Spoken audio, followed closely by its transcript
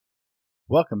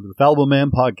Welcome to the Fallible Man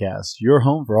Podcast, your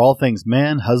home for all things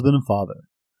man, husband, and father.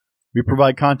 We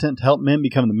provide content to help men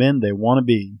become the men they want to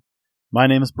be. My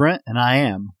name is Brent, and I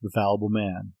am the Fallible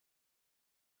Man.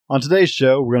 On today's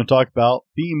show, we're going to talk about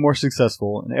being more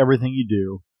successful in everything you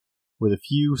do with a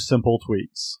few simple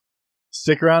tweaks.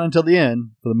 Stick around until the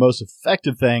end for the most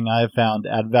effective thing I have found to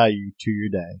add value to your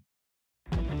day.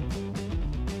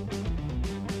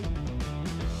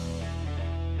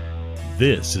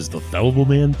 This is the Fallible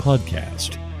Man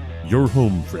Podcast, your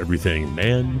home for everything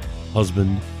man,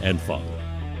 husband, and father.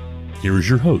 Here is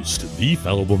your host, the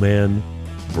Fallible Man,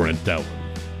 Brent Dowling.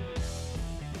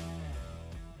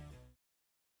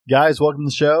 Guys, welcome to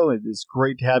the show. It is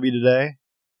great to have you today.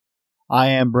 I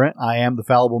am Brent. I am the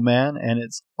Fallible Man, and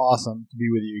it's awesome to be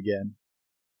with you again.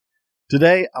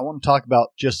 Today, I want to talk about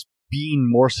just being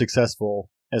more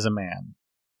successful as a man.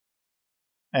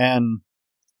 And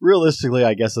realistically,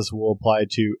 I guess this will apply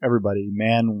to everybody,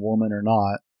 man, woman, or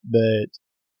not, but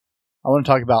I want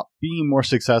to talk about being more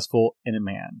successful in a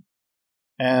man.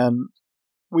 And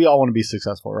we all want to be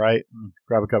successful, right?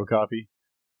 Grab a cup of coffee.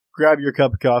 Grab your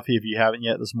cup of coffee if you haven't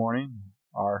yet this morning,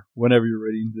 or whenever you're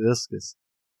reading this, because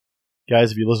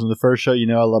guys, if you listen to the first show, you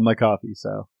know I love my coffee,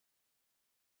 so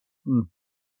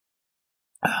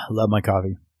I love my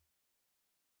coffee.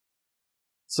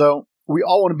 So, we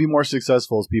all want to be more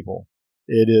successful as people.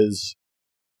 It is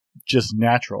just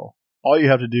natural. All you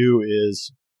have to do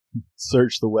is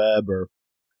search the web or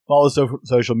follow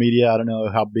social media. I don't know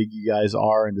how big you guys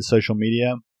are into social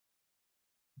media,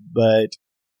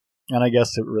 and I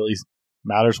guess it really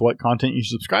matters what content you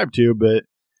subscribe to, but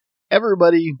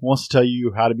everybody wants to tell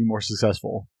you how to be more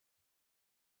successful.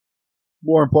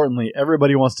 More importantly,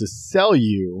 everybody wants to sell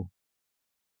you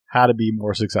how to be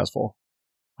more successful.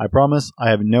 I promise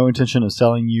I have no intention of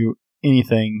selling you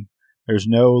anything. There's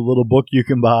no little book you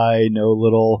can buy, no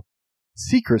little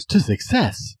secrets to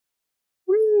success.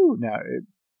 Woo! No,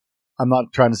 I'm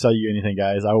not trying to sell you anything,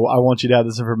 guys. I want you to have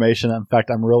this information. In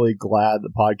fact, I'm really glad the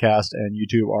podcast and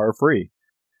YouTube are free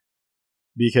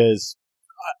because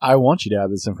I want you to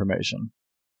have this information.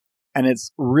 And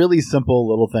it's really simple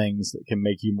little things that can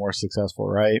make you more successful,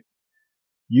 right?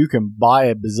 You can buy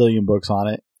a bazillion books on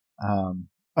it.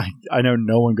 I know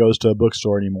no one goes to a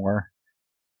bookstore anymore.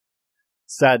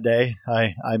 Sad day.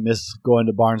 I miss going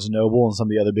to Barnes & Noble and some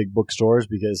of the other big bookstores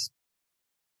because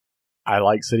I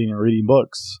like sitting and reading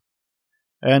books.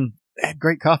 And they had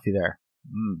great coffee there.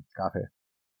 Coffee.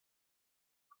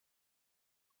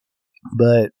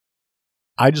 But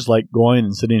I just like going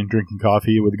and sitting and drinking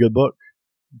coffee with a good book.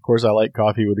 Of course, I like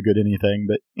coffee with a good anything,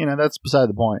 but, that's beside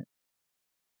the point.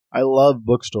 I love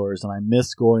bookstores, and I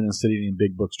miss going and sitting in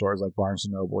big bookstores like Barnes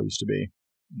 & Noble used to be.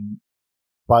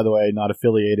 By the way, not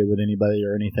affiliated with anybody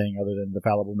or anything other than the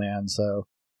Fallible Man, so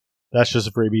that's just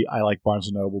a freebie. I like Barnes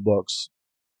 & Noble books.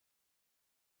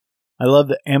 I love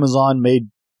that Amazon made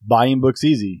buying books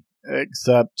easy,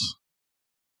 except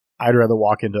I'd rather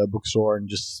walk into a bookstore and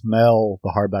just smell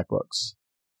the hardback books.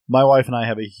 My wife and I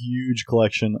have a huge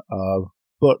collection of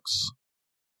books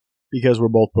because we're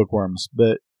both bookworms,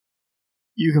 but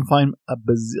you can find a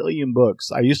bazillion books.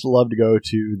 I used to love to go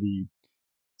to the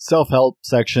self-help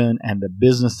section and the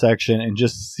business section and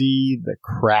just see the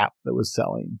crap that was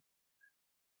selling.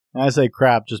 And I say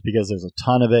crap just because there's a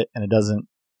ton of it and it doesn't,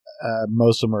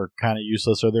 most of them are kind of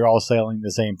useless or they're all selling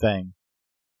the same thing.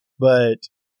 But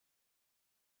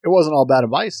it wasn't all bad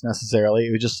advice necessarily.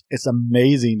 It was just, it's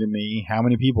amazing to me how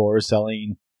many people are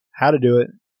selling how to do it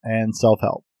and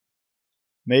self-help.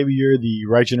 Maybe you're the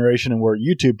right generation and we're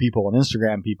YouTube people and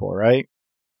Instagram people, right?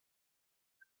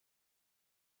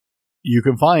 You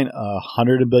can find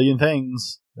 100 billion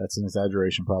things. That's an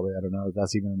exaggeration, probably. I don't know if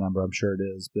that's even a number. I'm sure it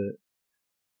is. But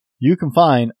you can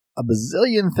find a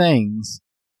bazillion things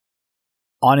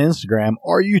on Instagram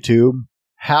or YouTube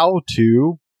how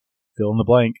to fill in the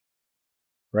blank.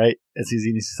 Right? It's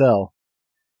easy to sell.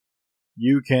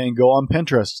 You can go on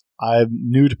Pinterest. I'm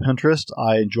new to Pinterest.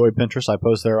 I enjoy Pinterest. I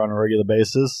post there on a regular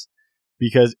basis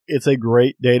because it's a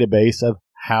great database of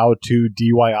how to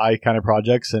DIY kind of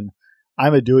projects, and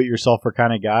I'm a do-it-yourselfer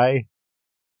kind of guy,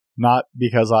 not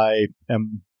because I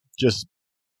am just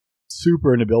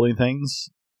super into building things.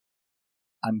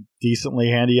 I'm decently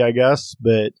handy, I guess,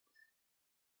 but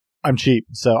I'm cheap,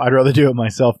 so I'd rather do it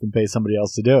myself than pay somebody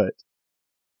else to do it.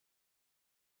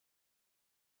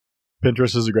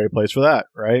 Pinterest is a great place for that,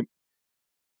 right?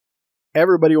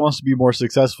 Everybody wants to be more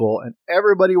successful, and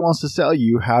everybody wants to sell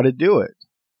you how to do it.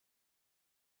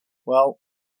 Well,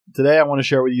 today I want to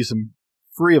share with you some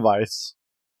free advice.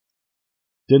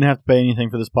 Didn't have to pay anything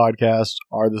for this podcast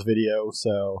or this video,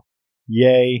 so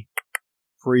yay,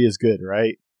 free is good,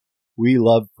 right? We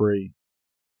love free.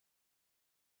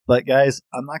 But guys,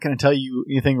 I'm not going to tell you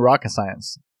anything rocket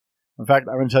science. In fact,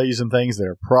 I'm going to tell you some things that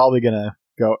are probably going to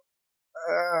go,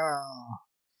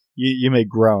 you may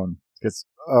groan. Because,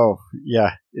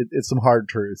 it's some hard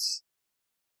truths.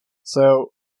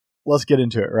 So, let's get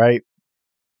into it, right?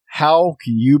 How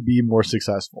can you be more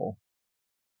successful?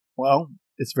 Well,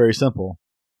 it's very simple.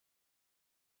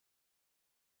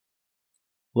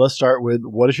 Let's start with,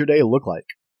 what does your day look like?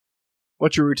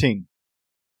 What's your routine?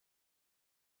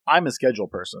 I'm a schedule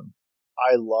person.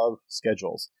 I love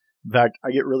schedules. In fact, I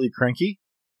get really cranky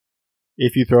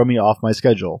if you throw me off my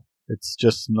schedule. It's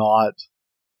just not...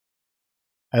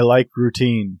 I like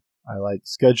routine. I like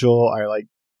schedule. I like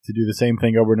to do the same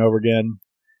thing over and over again.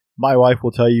 My wife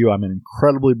will tell you I'm an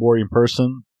incredibly boring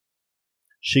person.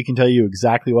 She can tell you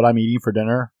exactly what I'm eating for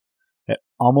dinner at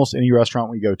almost any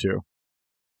restaurant we go to,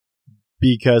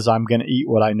 because I'm going to eat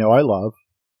what I know I love,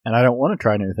 and I don't want to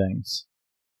try new things.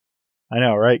 I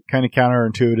know, right? Kind of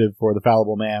counterintuitive for the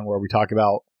Fallible Man, where we talk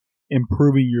about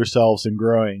improving yourselves and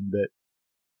growing, but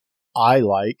I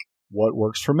like what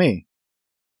works for me.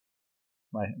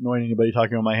 Am I annoying anybody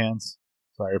talking with my hands?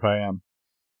 Sorry if I am.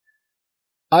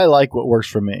 I like what works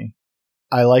for me.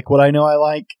 I like what I know I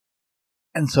like,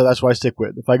 and so that's what I stick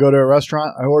with. If I go to a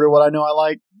restaurant, I order what I know I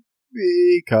like,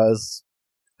 because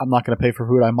I'm not going to pay for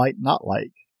food I might not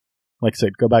like. Like I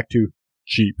said, go back to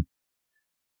cheap.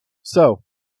 So,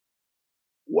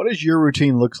 what does your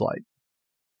routine look like?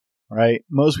 Right?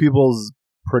 Most people's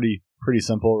pretty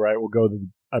simple, right? We'll go the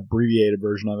abbreviated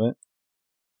version of it.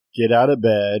 Get out of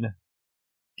bed,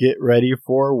 get ready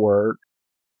for work,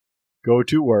 go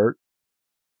to work,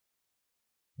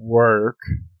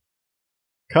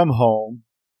 come home,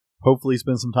 hopefully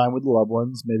spend some time with the loved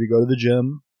ones, maybe go to the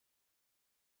gym,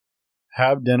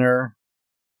 have dinner,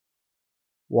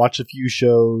 watch a few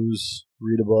shows,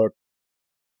 read a book,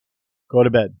 go to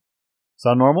bed.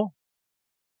 Sound normal?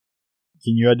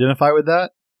 Can you identify with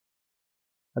that?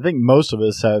 I think most of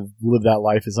us have lived that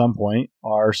life at some point,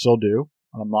 or still do.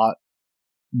 I'm not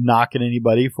knocking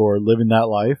anybody for living that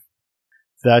life.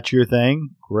 If that's your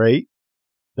thing, great.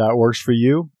 That works for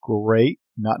you, great.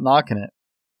 Not knocking it.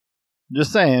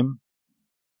 Just saying,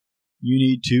 you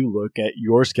need to look at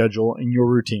your schedule and your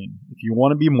routine. If you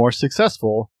want to be more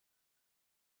successful,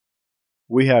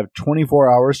 we have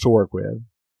 24 hours to work with.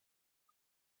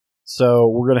 So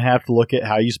we're going to have to look at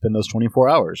how you spend those 24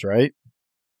 hours, right?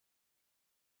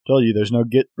 Told you there's no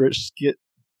get rich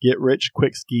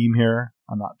quick scheme here.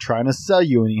 I'm not trying to sell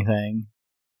you anything.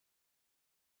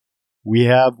 We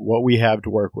have what we have to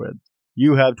work with.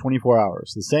 You have 24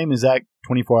 hours. The same exact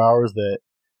 24 hours that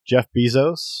Jeff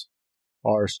Bezos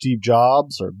or Steve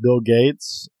Jobs or Bill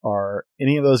Gates or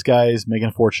any of those guys making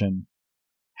a fortune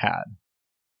have.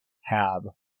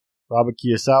 Robert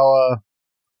Kiyosaki,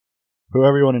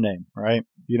 whoever you want to name, right?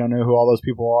 If you don't know who all those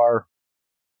people are,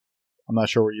 I'm not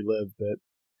sure where you live, but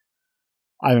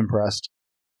I'm impressed.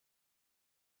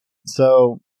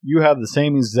 So you have the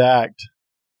same exact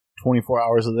 24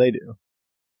 hours that they do.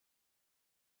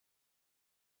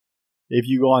 If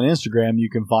you go on Instagram, you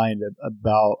can find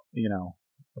about,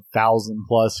 1,000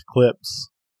 plus clips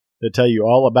that tell you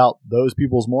all about those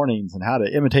people's mornings and how to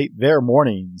imitate their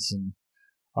mornings. And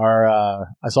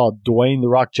I saw Dwayne "The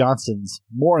Rock" Johnson's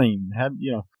morning.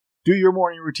 Do your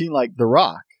morning routine like The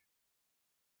Rock.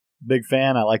 Big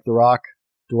fan. I like The Rock.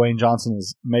 Dwayne Johnson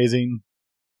is amazing,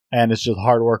 and it's just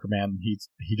hard worker, man.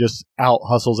 He just out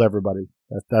hustles everybody.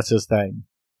 That's his thing,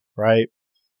 right?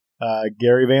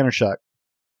 Gary Vaynerchuk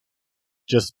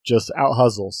just out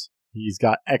hustles. He's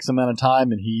got X amount of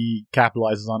time, and he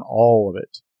capitalizes on all of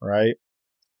it, right?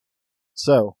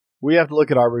 So we have to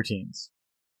look at our routines.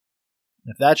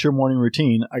 If that's your morning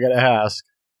routine, I got to ask,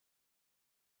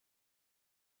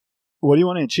 what do you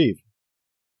want to achieve?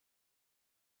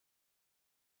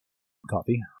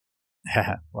 Coffee.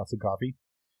 Lots of coffee.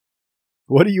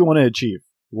 What do you want to achieve?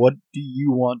 What do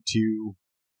you want to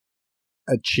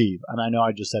achieve? And I know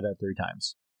I just said that 3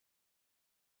 times.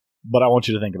 But I want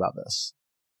you to think about this.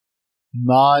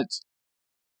 Not,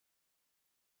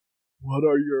 what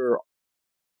are your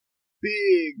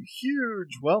big,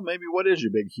 huge, well, maybe what is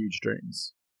your big, huge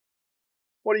dreams?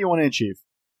 What do you want to achieve?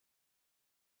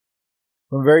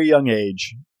 From a very young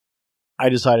age, I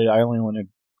decided I only wanted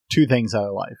 2 things out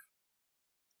of life.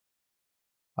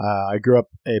 I grew up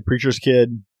a preacher's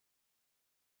kid.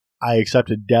 I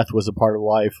accepted death was a part of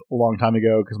life a long time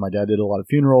ago because my dad did a lot of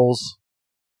funerals.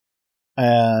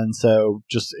 And so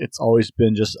it's always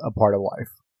been just a part of life.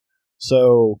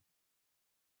 So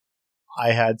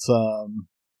I had some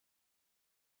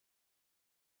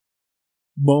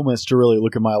moments to really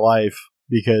look at my life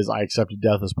because I accepted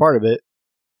death as part of it,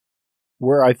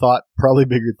 where I thought probably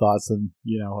bigger thoughts than,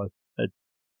 a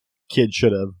kid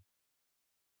should have.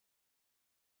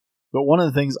 But one of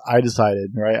the things I decided,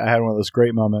 right, I had one of those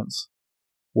great moments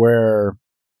where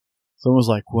someone was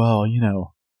like, well,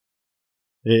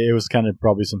 it was kind of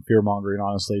probably some fear mongering,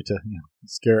 honestly, to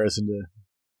scare us into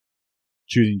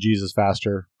choosing Jesus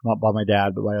faster, not by my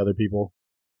dad, but by other people.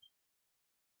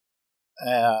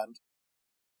 And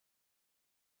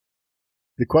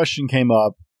the question came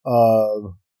up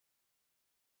of,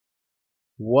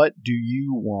 what do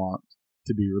you want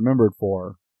to be remembered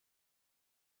for?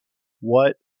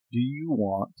 What do you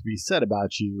want to be said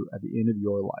about you at the end of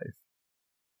your life?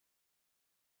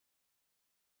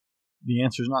 The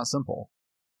answer is not simple.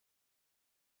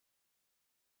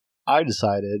 I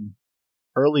decided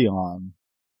early on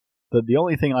that the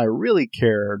only thing I really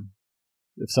cared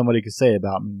if somebody could say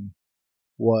about me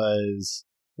was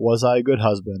I a good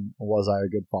husband or was I a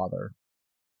good father?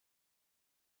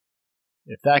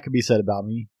 If that could be said about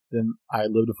me, then I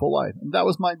lived a full life. And that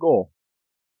was my goal.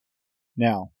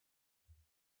 Now,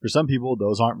 for some people,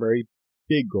 those aren't very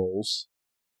big goals.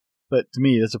 But to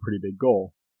me, that's a pretty big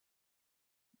goal.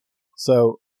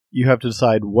 So you have to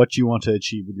decide what you want to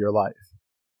achieve with your life.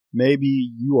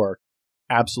 Maybe you are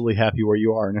absolutely happy where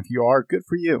you are. And if you are, good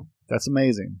for you. That's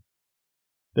amazing.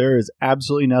 There is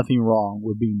absolutely nothing wrong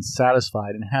with being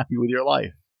satisfied and happy with your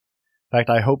life. In fact,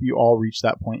 I hope you all reach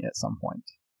that point at some point.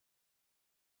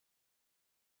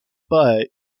 But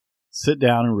sit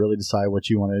down and really decide what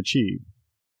you want to achieve.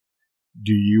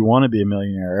 Do you want to be a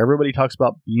millionaire? Everybody talks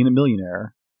about being a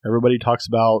millionaire. Everybody talks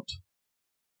about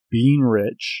being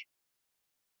rich.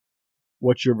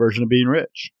 What's your version of being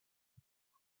rich?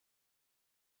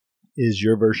 Is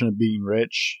your version of being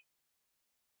rich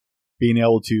being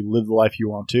able to live the life you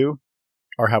want to,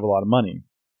 or have a lot of money?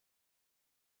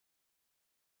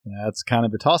 That's kind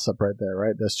of a toss-up right there,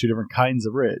 right? That's two different kinds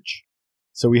of rich.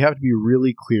 So we have to be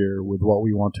really clear with what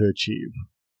we want to achieve.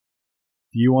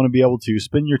 Do you want to be able to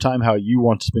spend your time how you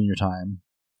want to spend your time?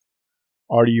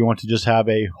 Or do you want to just have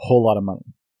a whole lot of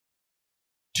money?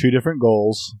 Two different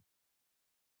goals.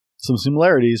 Some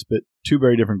similarities, but two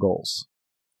very different goals.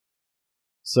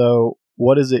 So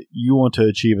what is it you want to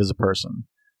achieve as a person?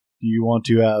 Do you want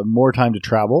to have more time to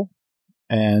travel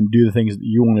and do the things that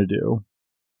you want to do?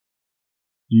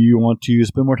 Do you want to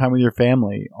spend more time with your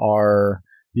family or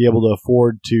be able to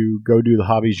afford to go do the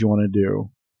hobbies you want to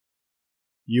do?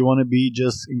 You want to be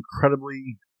just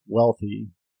incredibly wealthy,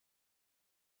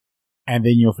 and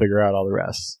then you'll figure out all the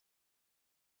rest.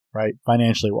 Right?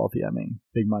 Financially wealthy, I mean.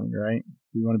 Big money, right?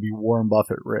 You want to be Warren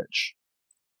Buffett rich.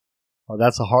 Well,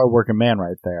 that's a hard-working man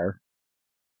right there,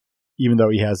 even though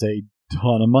he has a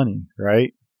ton of money,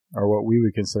 right? Or what we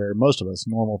would consider, most of us,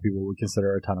 normal people would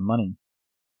consider a ton of money.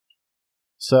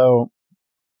 So,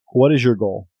 what is your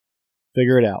goal?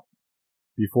 Figure it out.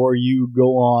 Before you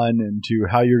go on into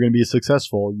how you're going to be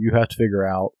successful, you have to figure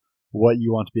out what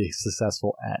you want to be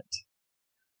successful at,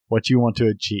 what you want to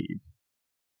achieve.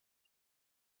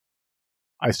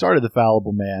 I started The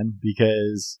Fallible Man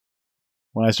because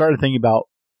when I started thinking about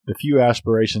the few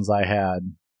aspirations I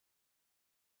had,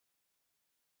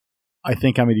 I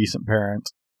think I'm a decent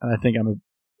parent, and I think I'm an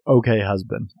okay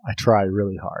husband. I try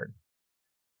really hard.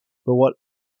 But what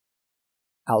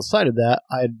outside of that,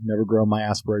 I'd never grown my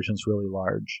aspirations really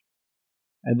large.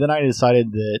 And then I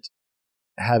decided that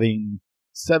having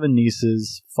 7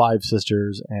 nieces, 5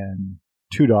 sisters, and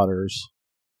 2 daughters,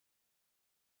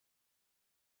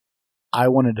 I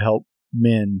wanted to help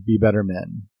men be better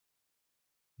men.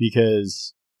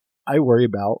 Because I worry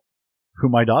about who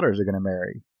my daughters are going to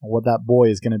marry and what that boy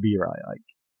is going to be, right? Like,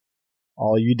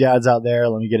 all you dads out there,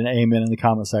 let me get an amen in the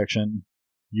comment section,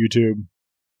 YouTube,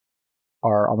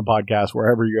 or on the podcast,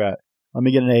 wherever you're at. Let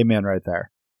me get an amen right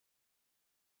there.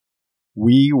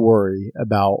 We worry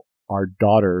about our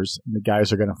daughters and the guys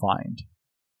they're going to find.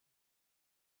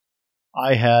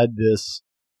 I had this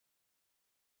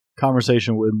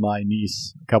conversation with my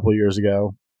niece a couple of years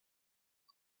ago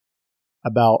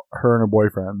about her and her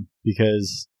boyfriend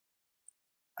because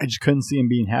I just couldn't see them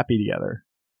being happy together.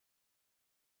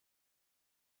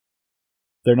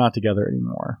 They're not together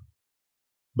anymore.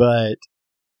 But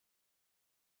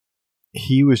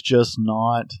he was just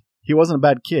not, he wasn't a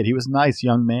bad kid. He was a nice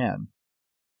young man.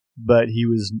 But he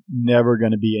was never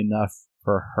going to be enough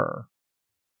for her,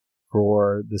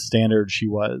 for the standard she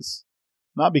was.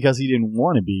 Not because he didn't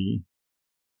want to be,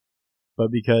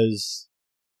 but because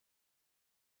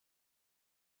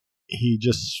he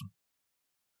just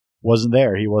wasn't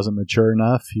there. He wasn't mature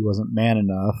enough. He wasn't man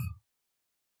enough.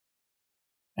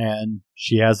 And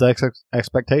she has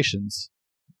expectations.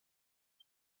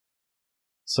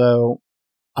 So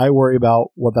I worry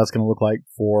about what that's going to look like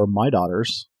for my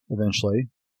daughters eventually.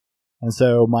 And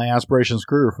so my aspirations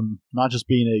grew from not just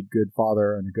being a good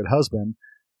father and a good husband,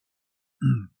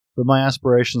 but my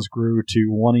aspirations grew to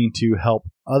wanting to help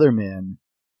other men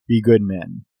be good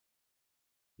men.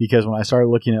 Because when I started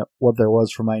looking at what there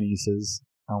was for my nieces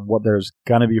and what there's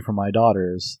going to be for my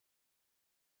daughters,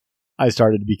 I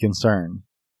started to be concerned.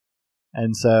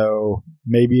 And so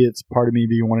maybe it's part of me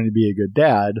wanting to be a good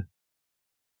dad,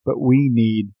 but we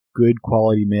need good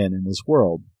quality men in this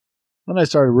world. Then I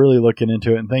started really looking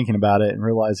into it and thinking about it and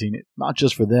realizing it not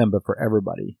just for them, but for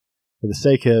everybody. For the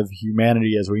sake of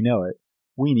humanity as we know it,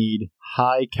 we need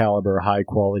high caliber, high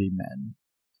quality men.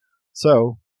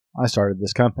 So I started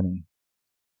this company.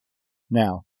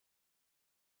 Now,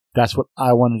 that's what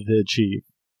I wanted to achieve.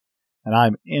 And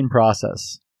I'm in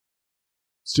process.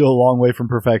 Still a long way from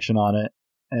perfection on it,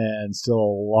 and still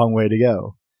a long way to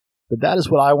go. But that is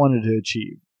what I wanted to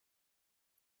achieve.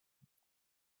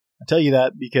 I tell you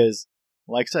that because,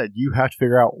 like I said, you have to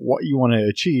figure out what you want to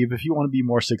achieve if you want to be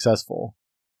more successful.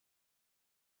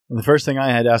 And the first thing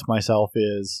I had to ask myself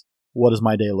is, what does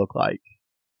my day look like?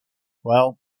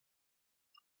 Well,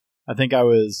 I think I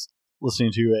was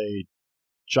listening to a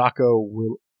Jocko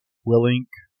Willink.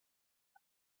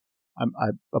 I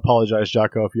apologize,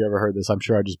 Jocko, if you ever heard this. I'm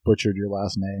sure I just butchered your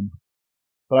last name.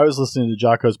 But I was listening to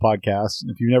Jocko's podcast.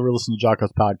 And if you've never listened to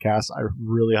Jocko's podcast, I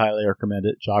really highly recommend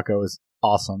it. Jocko is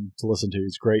awesome to listen to.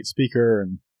 He's a great speaker.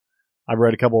 And I've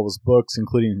read a couple of his books,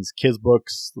 including his kids'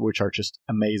 books, which are just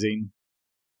amazing.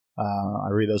 I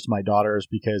read those to my daughters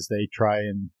because they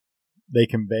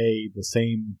convey the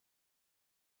same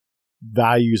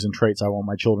values and traits I want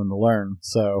my children to learn.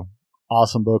 So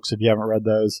awesome books if you haven't read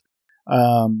those.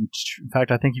 In fact,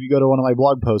 I think if you go to one of my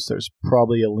blog posts, there's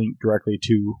probably a link directly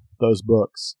to those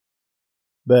books.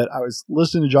 But I was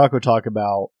listening to Jocko talk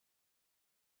about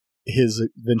his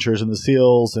adventures in the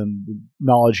SEALs and the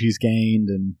knowledge he's gained,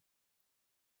 and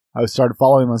I started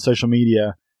following him on social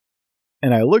media,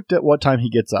 and I looked at what time he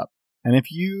gets up. And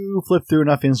if you flip through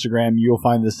enough Instagram, you'll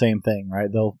find the same thing, right?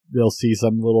 They'll see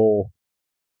some little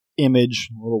image,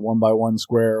 a little 1x1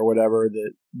 square or whatever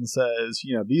that says,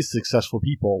 these successful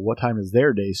people, what time does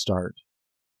their day start?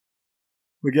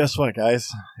 But guess what, guys?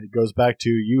 It goes back to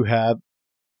you have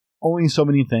only so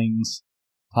many things,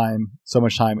 You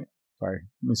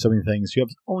have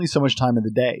only so much time in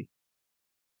the day.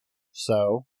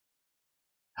 So,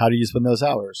 how do you spend those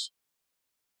hours?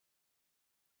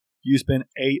 You spend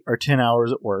 8 or 10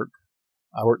 hours at work.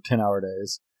 I work 10-hour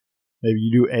days. Maybe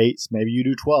you do 8s, maybe you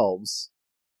do 12s.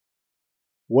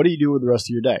 What do you do with the rest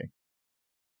of your day?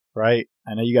 Right?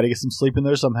 I know you got to get some sleep in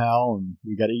there somehow, and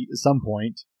we got to eat at some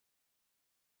point.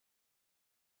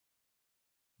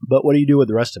 But what do you do with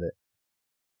the rest of it?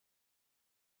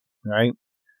 Right?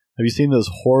 Have you seen those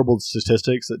horrible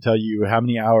statistics that tell you how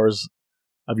many hours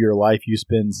of your life you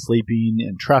spend sleeping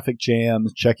in traffic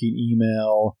jams, checking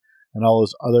email, and all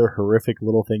those other horrific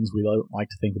little things we don't like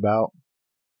to think about?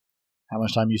 How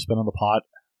much time you spend on the pot?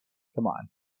 Come on.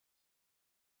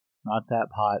 Not that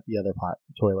pot, the other pot,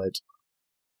 the toilet.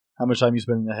 How much time you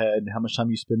spend in the head, how much time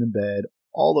you spend in bed,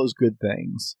 all those good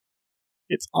things.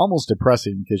 It's almost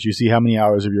depressing because you see how many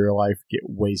hours of your life get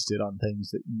wasted on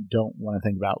things that you don't want to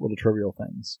think about, little trivial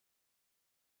things.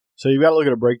 So you've got to look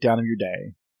at a breakdown of your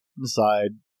day and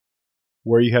decide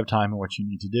where you have time and what you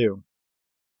need to do.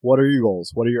 What are your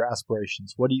goals? What are your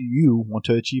aspirations? What do you want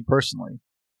to achieve personally?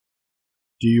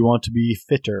 Do you want to be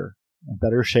fitter, in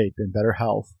better shape, in better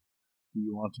health? Do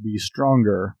you want to be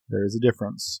stronger? There is a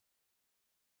difference.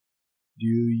 Do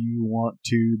you want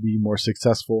to be more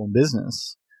successful in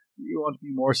business? Do you want to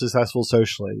be more successful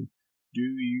socially? Do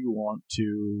you want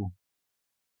to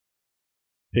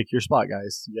pick your spot,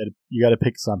 guys? You got to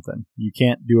pick something. You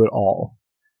can't do it all.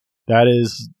 That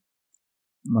is,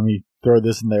 let me throw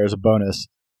this in there as a bonus.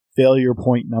 Failure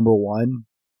point number 1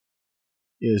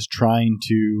 is trying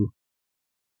to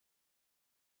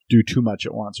do too much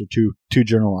at once or too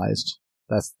generalized.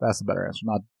 That's the better answer.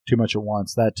 Not too much at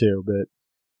once, that too, but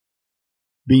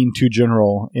being too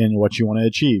general in what you want to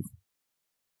achieve.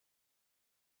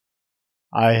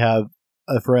 I have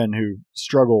a friend who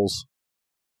struggles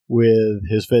with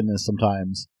his fitness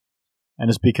sometimes, and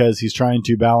it's because he's trying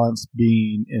to balance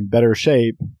being in better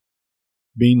shape,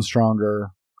 being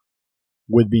stronger,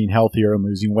 with being healthier and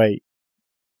losing weight.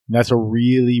 And that's a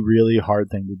really, really hard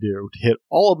thing to do, to hit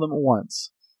all of them at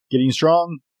once. Getting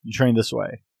strong, you train this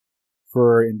way.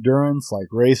 For endurance, like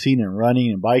racing and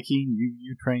running and biking,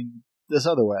 you train this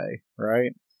other way,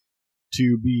 right?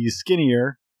 To be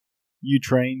skinnier, you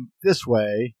train this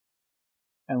way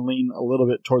and lean a little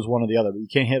bit towards one or the other, but you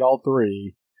can't hit all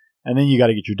three. And then you got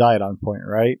to get your diet on point,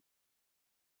 right?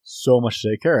 so much to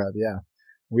take care of. Yeah.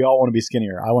 We all want to be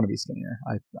skinnier. I want to be skinnier.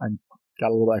 I got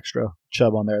a little extra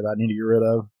chub on there that I need to get rid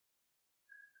of.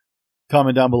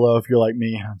 Comment down below if you're like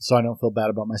me, so I don't feel bad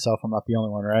about myself. I'm not the only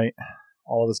one, right?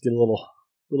 All of us get a little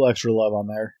extra love on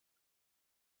there.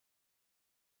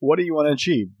 What do you want to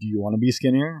achieve? Do you want to be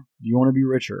skinnier? Do you want to be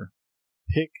richer?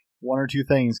 Pick one or two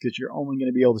things because you're only going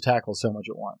to be able to tackle so much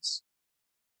at once.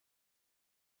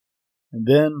 And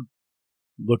then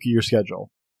look at your schedule.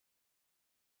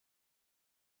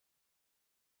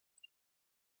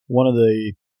 One of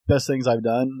the best things I've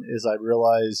done is I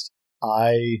realized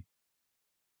I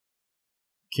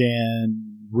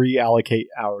can reallocate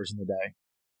hours in the day.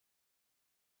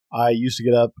 I used to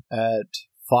get up at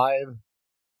 5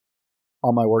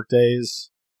 on my work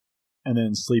days and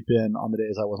then sleep in on the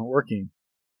days I wasn't working.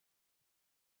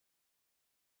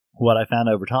 What I found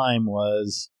over time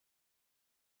was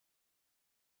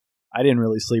I didn't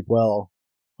really sleep well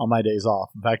on my days off.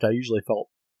 In fact, I usually felt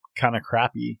kind of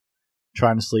crappy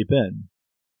trying to sleep in.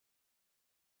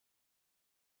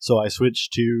 So I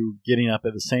switched to getting up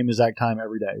at the same exact time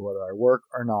every day. Whether I work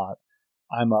or not,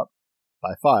 I'm up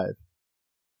by 5.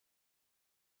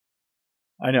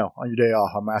 I know, on your day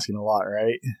off, I'm asking a lot,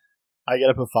 right? I get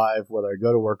up at 5 whether I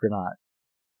go to work or not.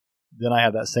 Then I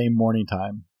have that same morning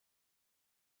time.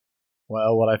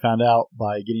 Well, what I found out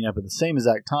by getting up at the same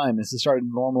exact time is to start to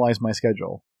normalize my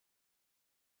schedule.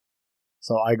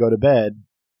 So I go to bed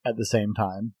at the same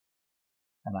time,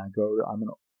 and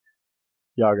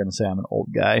y'all are going to say I'm an old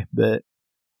guy, but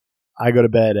I go to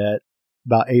bed at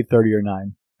about 8:30 or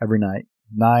 9 every night.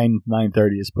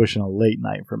 9:30 is pushing a late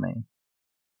night for me.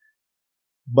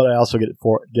 But I also get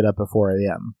up at 4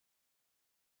 a.m.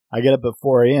 I get up at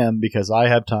 4 a.m. because I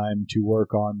have time to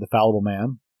work on The Fallible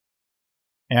Man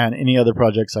and any other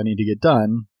projects I need to get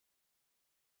done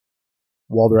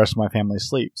while the rest of my family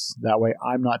sleeps. That way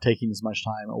I'm not taking as much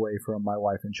time away from my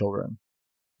wife and children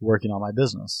working on my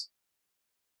business.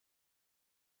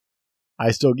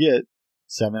 I still get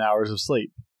 7 hours of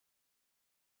sleep.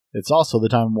 It's also the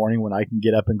time of morning when I can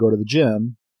get up and go to the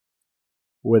gym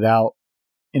without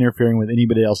interfering with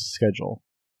anybody else's schedule.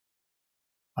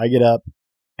 I get up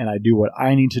and I do what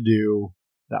I need to do.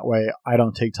 That way I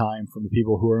don't take time from the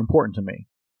people who are important to me.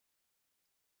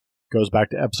 Goes back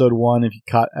to episode 1. If you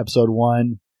caught episode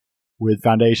 1 with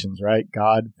foundations, right?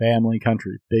 God, family,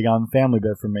 country. Big on the family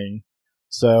bit for me.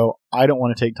 So I don't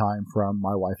want to take time from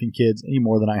my wife and kids any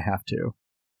more than I have to.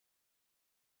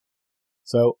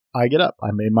 So I get up.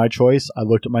 I made my choice. I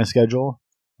looked at my schedule.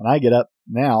 And I get up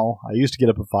now. I used to get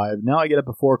up at 5. Now I get up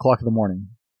at 4 o'clock in the morning.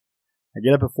 I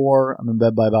get up at 4. I'm in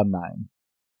bed by about 9.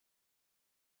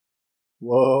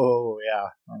 Whoa,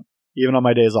 yeah. Even on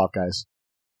my days off, guys.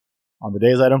 On the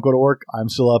days I don't go to work, I'm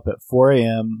still up at 4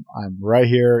 a.m. I'm right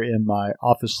here in my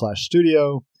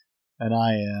office/studio, and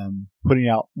I am putting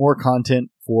out more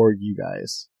content for you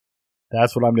guys.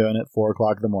 That's what I'm doing at 4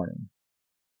 o'clock in the morning.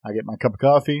 I get my cup of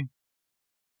coffee.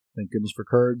 Thank goodness for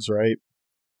Kurgs, right?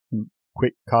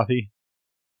 Quick coffee.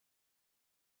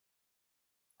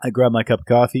 I grab my cup of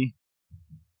coffee.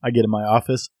 I get in my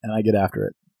office, and I get after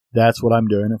it. That's what I'm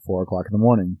doing at 4 o'clock in the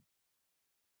morning.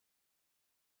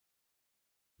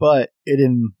 But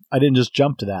I didn't just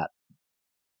jump to that.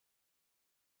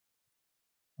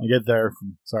 I get there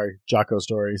from, Jocko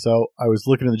story. So I was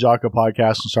looking at the Jocko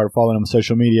podcast and started following him on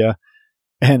social media,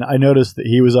 and I noticed that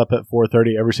he was up at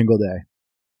 4:30 every single day.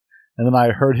 And then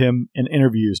I heard him in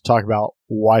interviews talk about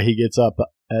why he gets up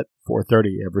at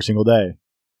 4:30 every single day.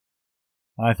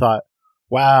 And I thought,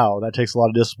 wow, that takes a lot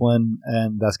of discipline,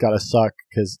 and that's got to suck,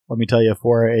 because let me tell you,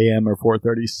 4 a.m. or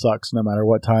 4:30 sucks no matter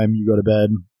what time you go to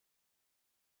bed.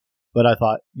 But I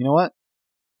thought, you know what?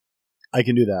 I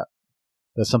can do that.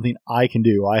 That's something I can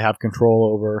do. I have control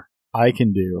over. I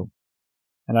can do.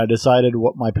 And I decided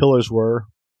what my pillars were.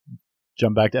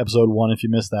 Jump back to episode 1 if you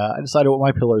missed that. I decided what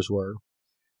my pillars were,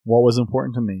 what was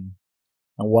important to me,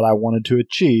 and what I wanted to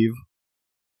achieve.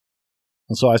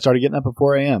 And so I started getting up at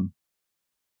 4 a.m.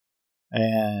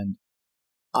 And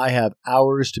I have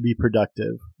hours to be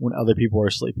productive when other people are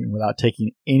sleeping without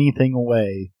taking anything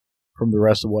away from the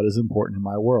rest of what is important in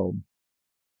my world.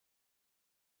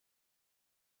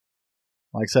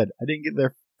 Like I said, I didn't get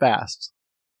there fast.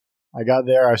 I got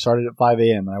there, I started at 5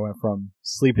 a.m. and I went from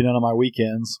sleeping in on my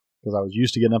weekends, because I was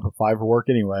used to getting up at 5 for work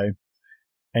anyway,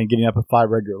 and getting up at 5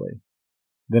 regularly.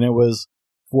 Then it was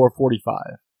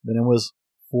 4:45. Then it was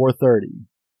 4:30.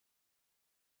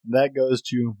 That goes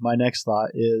to my next thought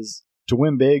is, to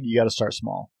win big, you got to start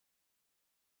small.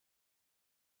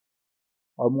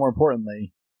 Or more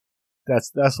importantly,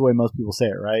 that's the way most people say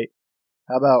it, right?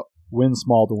 How about win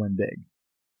small to win big?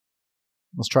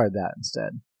 Let's try that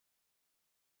instead.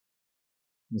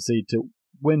 You see, to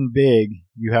win big,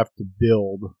 you have to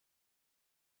build.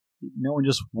 No one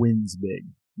just wins big.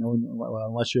 No one, well,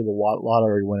 unless you're the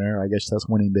lottery winner, I guess that's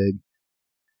winning big.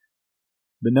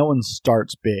 But no one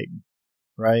starts big,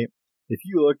 right? If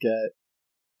you look at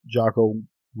Jocko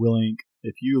Willink,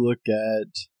 if you look at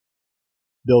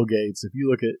Bill Gates, if you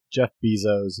look at Jeff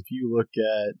Bezos, if you look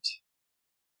at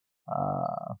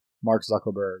Mark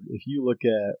Zuckerberg, if you look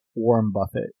at Warren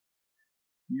Buffett,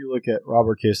 you look at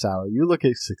Robert Kiyosaki, you look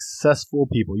at successful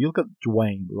people, you look at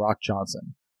Dwayne "The Rock"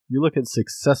 Johnson, you look at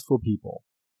successful people,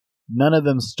 none of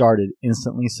them started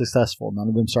instantly successful. None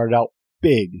of them started out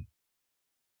big.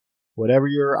 Whatever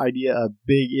your idea of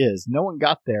big is, no one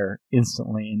got there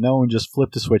instantly, and no one just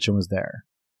flipped a switch and was there.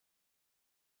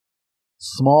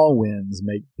 Small wins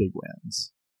make big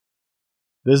wins.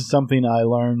 This is something I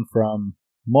learned from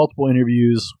multiple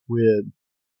interviews with,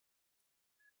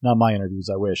 not my interviews,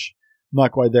 I wish. I'm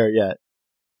not quite there yet.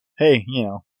 Hey,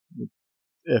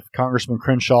 if Congressman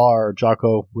Crenshaw or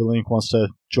Jocko Willink wants to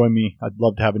join me, I'd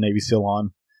love to have a Navy SEAL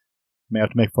on. May have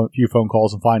to make a few phone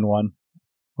calls and find one.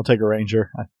 I'll take a Ranger.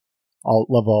 I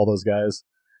love all those guys.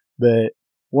 But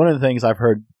one of the things I've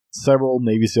heard several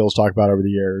Navy SEALs talk about over the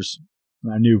years,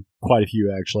 and I knew quite a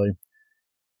few actually,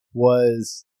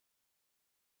 was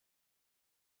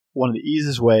one of the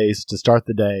easiest ways to start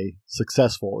the day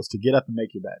successful is to get up and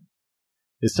make your bed.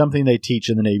 It's something they teach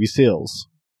in the Navy SEALs.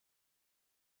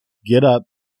 Get up,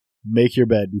 make your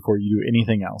bed before you do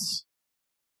anything else.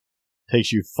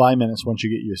 Takes you 5 minutes once you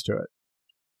get used to it.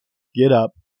 Get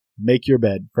up, make your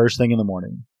bed first thing in the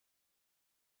morning.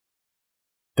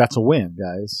 That's a win,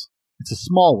 guys. It's a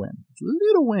small win. It's a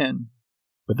little win,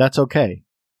 but that's okay.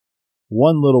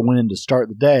 One little win to start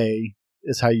the day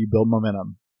is how you build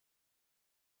momentum.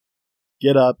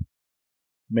 Get up,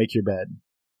 make your bed.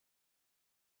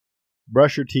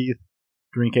 Brush your teeth,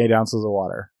 drink 8 ounces of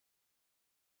water.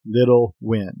 Little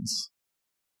wins.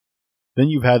 Then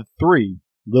you've had 3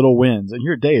 little wins, and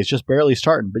your day is just barely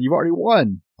starting, but you've already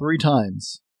won 3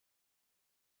 times.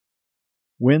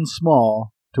 Win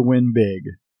small to win big.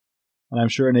 And I'm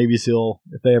sure a Navy SEAL,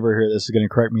 if they ever hear this, is going to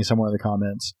correct me somewhere in the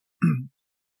comments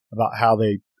about how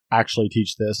they actually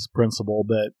teach this principle,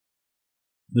 but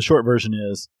the short version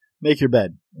is, make your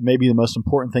bed. It may be the most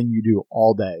important thing you do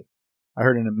all day. I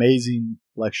heard an amazing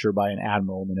lecture by an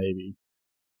admiral in the Navy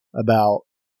about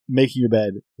making your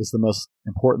bed is the most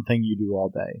important thing you do all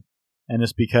day. And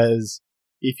it's because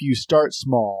if you start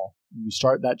small, you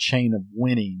start that chain of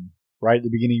winning right at the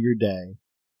beginning of your day,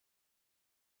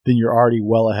 then you're already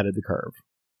well ahead of the curve.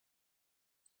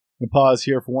 I'm going to pause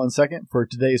here for 1 second for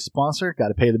today's sponsor. Got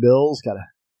to pay the bills, got to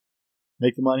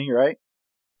make the money, right?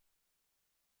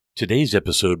 Today's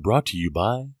episode brought to you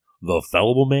by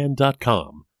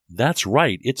thefallibleman.com. That's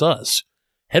right, it's us.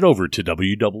 Head over to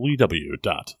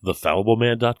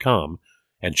www.thefallibleman.com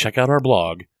and check out our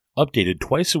blog, updated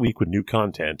twice a week with new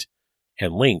content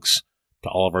and links to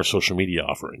all of our social media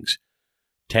offerings.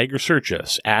 Tag or search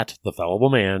us at The Fallible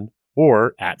Man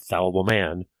or at Fallible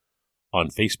Man on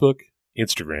Facebook,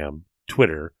 Instagram,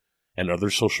 Twitter, and other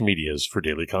social medias for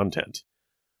daily content.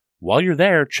 While you're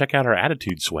there, check out our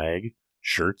Attitude swag,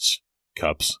 shirts,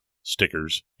 cups,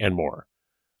 stickers, and more.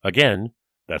 Again,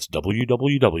 that's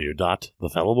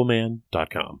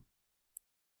www.thefallibleman.com.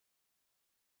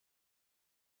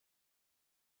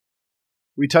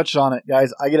 We touched on it,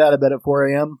 guys. I get out of bed at 4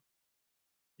 a.m.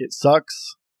 It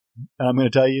sucks. And I'm going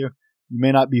to tell you, you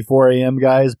may not be 4 a.m.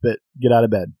 guys, but get out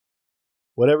of bed.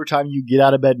 Whatever time you get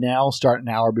out of bed now, start an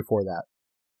hour before that.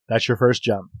 That's your first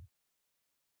jump.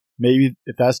 Maybe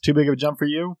if that's too big of a jump for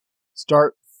you,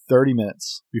 start 30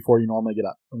 minutes before you normally get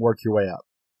up and work your way up.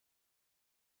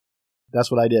 That's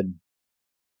what I did.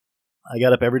 I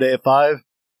got up every day at 5.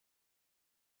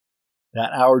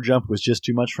 That hour jump was just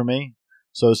too much for me.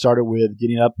 So it started with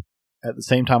getting up at the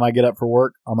same time I get up for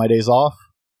work on my days off.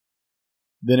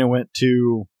 Then it went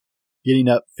to getting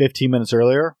up 15 minutes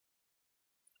earlier.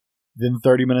 Then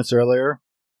 30 minutes earlier.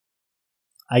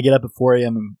 I get up at 4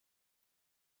 a.m. and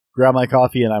grab my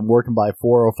coffee, and I'm working by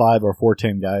 4:05 or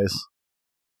 4:10, guys.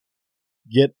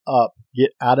 Get up.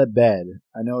 Get out of bed.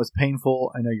 I know it's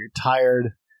painful. I know you're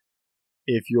tired.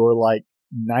 If you're like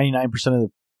 99% of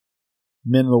the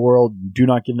men in the world, you do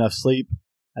not get enough sleep.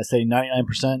 I say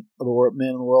 99% of the men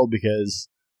in the world because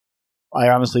I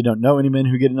honestly don't know any men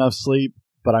who get enough sleep,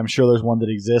 but I'm sure there's one that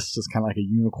exists. It's kind of like a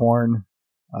unicorn,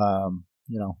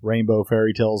 rainbow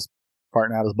fairy tales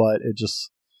farting out his butt.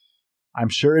 I'm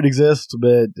sure it exists,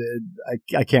 but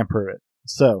I can't prove it.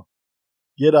 So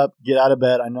get up, get out of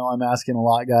bed. I know I'm asking a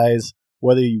lot, guys.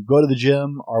 Whether you go to the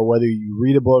gym or whether you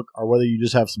read a book or whether you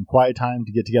just have some quiet time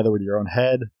to get together with your own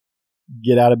head,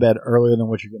 get out of bed earlier than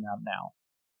what you're getting out now.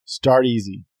 Start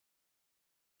easy.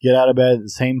 Get out of bed at the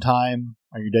same time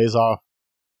on your days off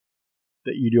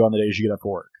that you do on the days you get up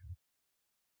for work.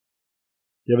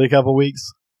 Give it a couple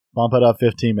weeks. Bump it up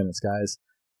 15 minutes, guys.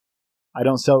 I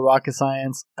don't sell rocket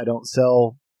science. I don't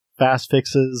sell fast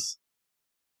fixes.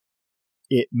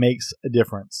 It makes a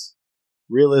difference.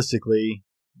 Realistically,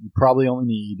 you probably only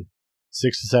need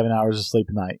 6 to 7 hours of sleep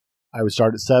a night. I would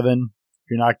start at 7.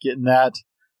 If you're not getting that,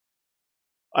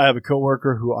 I have a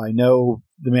coworker who I know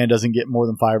the man doesn't get more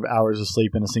than 5 hours of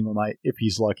sleep in a single night if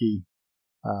he's lucky.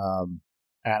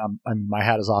 And my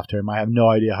hat is off to him. I have no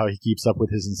idea how he keeps up with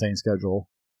his insane schedule,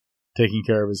 taking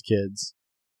care of his kids.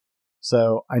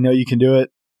 So I know you can do it.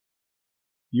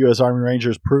 U.S. Army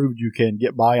Rangers proved you can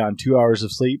get by on 2 hours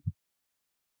of sleep.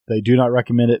 They do not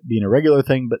recommend it being a regular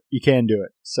thing, but you can do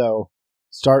it. So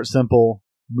start simple,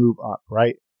 move up,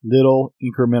 right? Little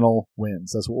incremental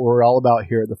wins. That's what we're all about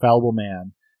here at The Fallible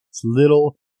Man. It's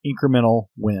little incremental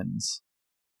wins.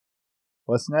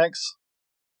 What's next?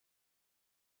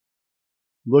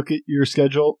 Look at your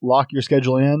schedule, lock your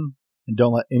schedule in, and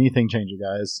don't let anything change it,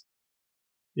 guys.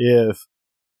 If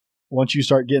once you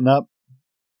start getting up,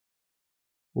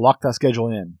 lock that schedule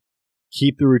in.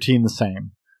 Keep the routine the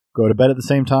same. Go to bed at the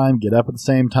same time, get up at the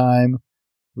same time,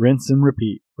 rinse and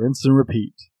repeat, rinse and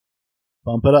repeat.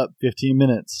 Bump it up 15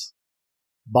 minutes.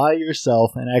 Buy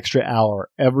yourself an extra hour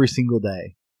every single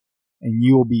day, and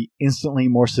you will be instantly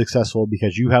more successful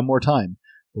because you have more time.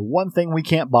 The one thing we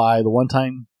can't buy, the one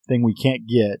thing we can't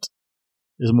get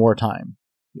is more time.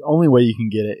 The only way you can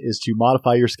get it is to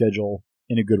modify your schedule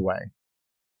in a good way.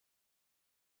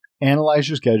 Analyze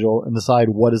your schedule and decide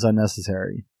what is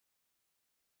unnecessary.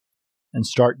 And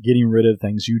start getting rid of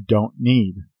things you don't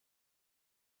need.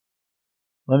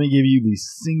 Let me give you the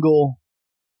single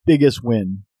biggest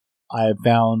win I have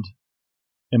found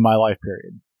in my life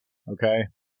period. Okay?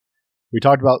 We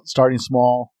talked about starting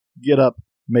small. Get up,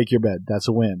 make your bed. That's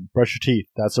a win. Brush your teeth.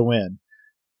 That's a win.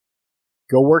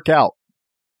 Go work out.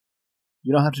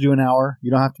 You don't have to do an hour.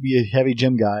 You don't have to be a heavy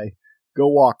gym guy. Go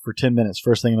walk for 10 minutes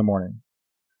first thing in the morning.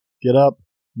 Get up,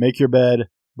 make your bed,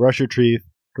 brush your teeth,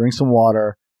 drink some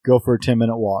water, go for a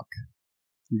 10-minute walk.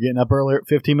 You're getting up earlier,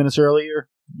 15 minutes earlier,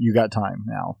 you got time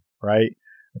now, right?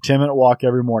 A 10-minute walk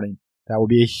every morning. That will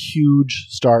be a huge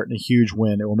start and a huge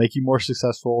win. It will make you more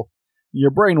successful.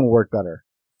 Your brain will work better.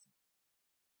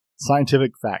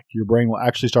 Scientific fact, your brain will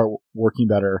actually start working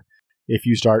better if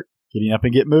you start getting up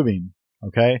and get moving,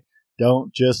 okay?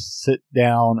 Don't just sit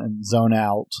down and zone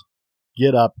out.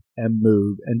 Get up and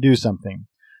move and do something.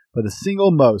 But the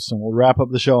single most, and we'll wrap up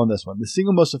the show on this one, the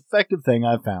single most effective thing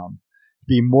I've found to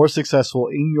be more successful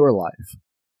in your life,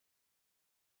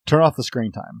 turn off the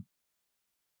screen time.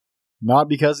 Not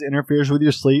because it interferes with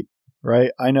your sleep,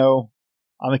 right? I know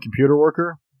I'm a computer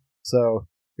worker, so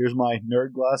here's my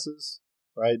nerd glasses,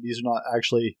 right? These are not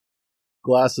actually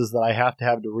glasses that I have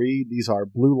to read. These are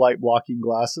blue light blocking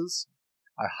glasses.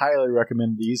 I highly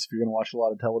recommend these if you're going to watch a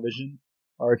lot of television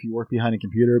or if you work behind a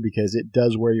computer because it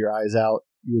does wear your eyes out.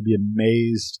 You will be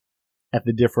amazed at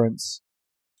the difference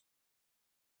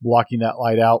blocking that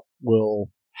light out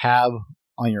will have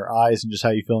on your eyes and just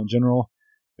how you feel in general.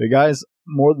 But guys,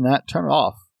 more than that, turn it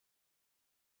off.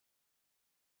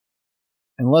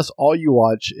 Unless all you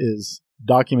watch is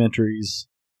documentaries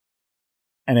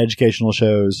and educational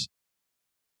shows,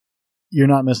 you're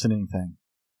not missing anything.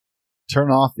 Turn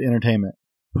off the entertainment.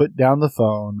 Put down the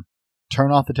phone.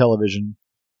 Turn off the television.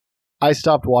 I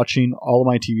stopped watching all of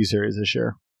my TV series this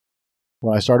year.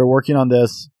 When I started working on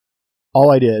this, all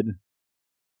I did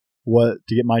was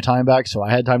to get my time back, so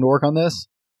I had time to work on this.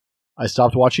 I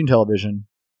stopped watching television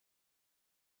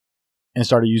and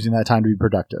started using that time to be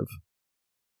productive.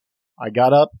 I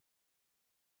got up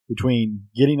between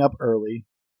getting up early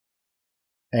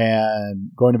and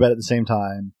going to bed at the same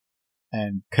time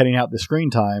and cutting out the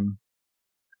screen time.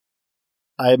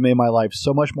 I have made my life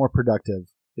so much more productive.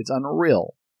 It's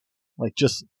unreal. Like,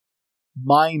 just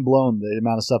mind blown the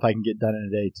amount of stuff I can get done in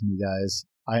a day to me, guys.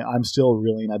 I'm still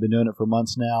reeling. I've been doing it for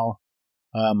months now.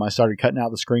 I started cutting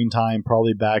out the screen time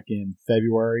probably back in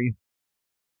February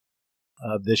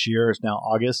of this year. It's now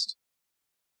August.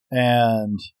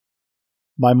 And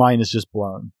my mind is just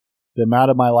blown. The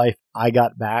amount of my life I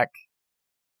got back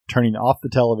turning off the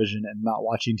television and not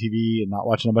watching TV and not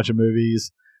watching a bunch of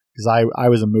movies, because I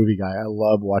was a movie guy. I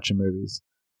love watching movies.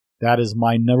 That is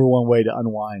my number one way to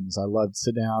unwind. Is I love to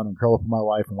sit down and curl up with my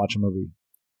wife and watch a movie.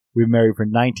 We've been married for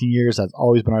 19 years. That's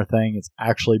always been our thing. It's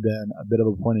actually been a bit of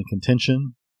a point of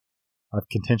contention. Did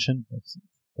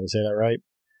I say that right?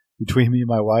 Between me and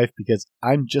my wife, because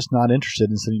I'm just not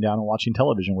interested in sitting down and watching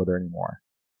television with her anymore.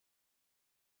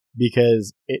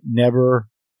 Because it never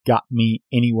got me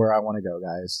anywhere I want to go,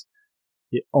 guys.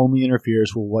 It only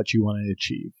interferes with what you want to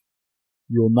achieve.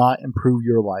 You will not improve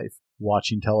your life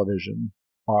watching television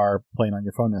or playing on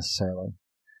your phone necessarily.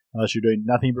 Unless you're doing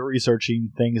nothing but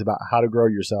researching things about how to grow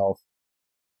yourself,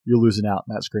 you're losing out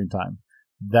in that screen time.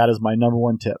 That is my number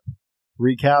one tip.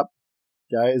 Recap,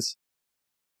 guys.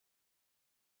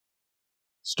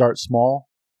 Start small.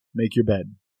 Make your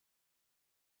bed.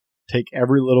 Take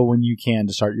every little one you can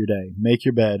to start your day. Make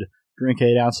your bed. Drink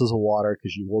 8 ounces of water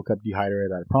because you woke up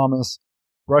dehydrated, I promise.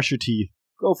 Brush your teeth.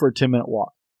 Go for a 10-minute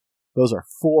walk. Those are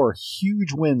 4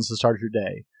 huge wins to start your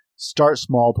day. Start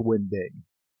small to win big.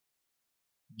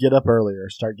 Get up earlier.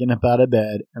 Start getting up out of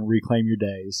bed and reclaim your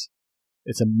days.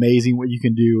 It's amazing what you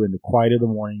can do in the quiet of the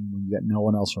morning when you got no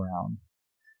one else around.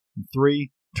 And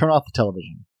 3, turn off the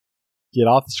television. Get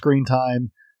off the screen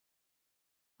time.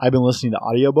 I've been listening to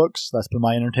audiobooks. That's been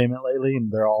my entertainment lately,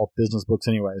 and they're all business books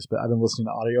anyways, but I've been listening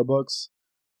to audiobooks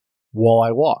while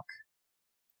I walk.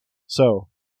 So,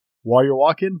 while you're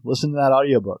walking, listen to that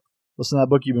audiobook. Listen to that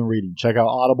book you've been reading. Check out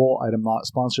Audible. I'm not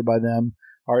sponsored by them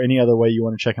or any other way you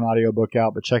want to check an audiobook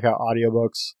out, but check out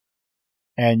audiobooks,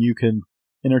 and you can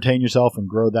entertain yourself and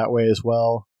grow that way as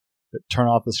well. But turn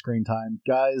off the screen time.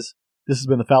 Guys, this has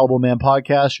been the Fallible Man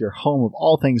Podcast, your home of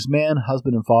all things man,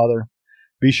 husband, and father.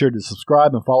 Be sure to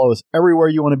subscribe and follow us everywhere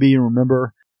you want to be, and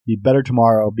remember, be better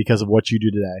tomorrow because of what you do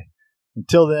today.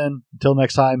 Until then, until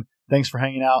next time, thanks for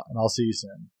hanging out, and I'll see you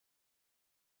soon.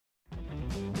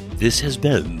 This has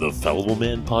been the Fallible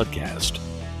Man Podcast,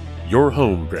 your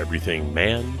home for everything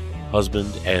man,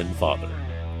 husband, and father.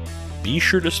 Be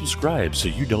sure to subscribe so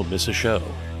you don't miss a show.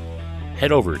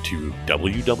 Head over to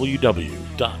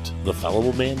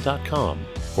www.thefallibleman.com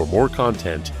for more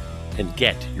content and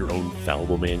get your own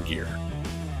Fallible Man gear.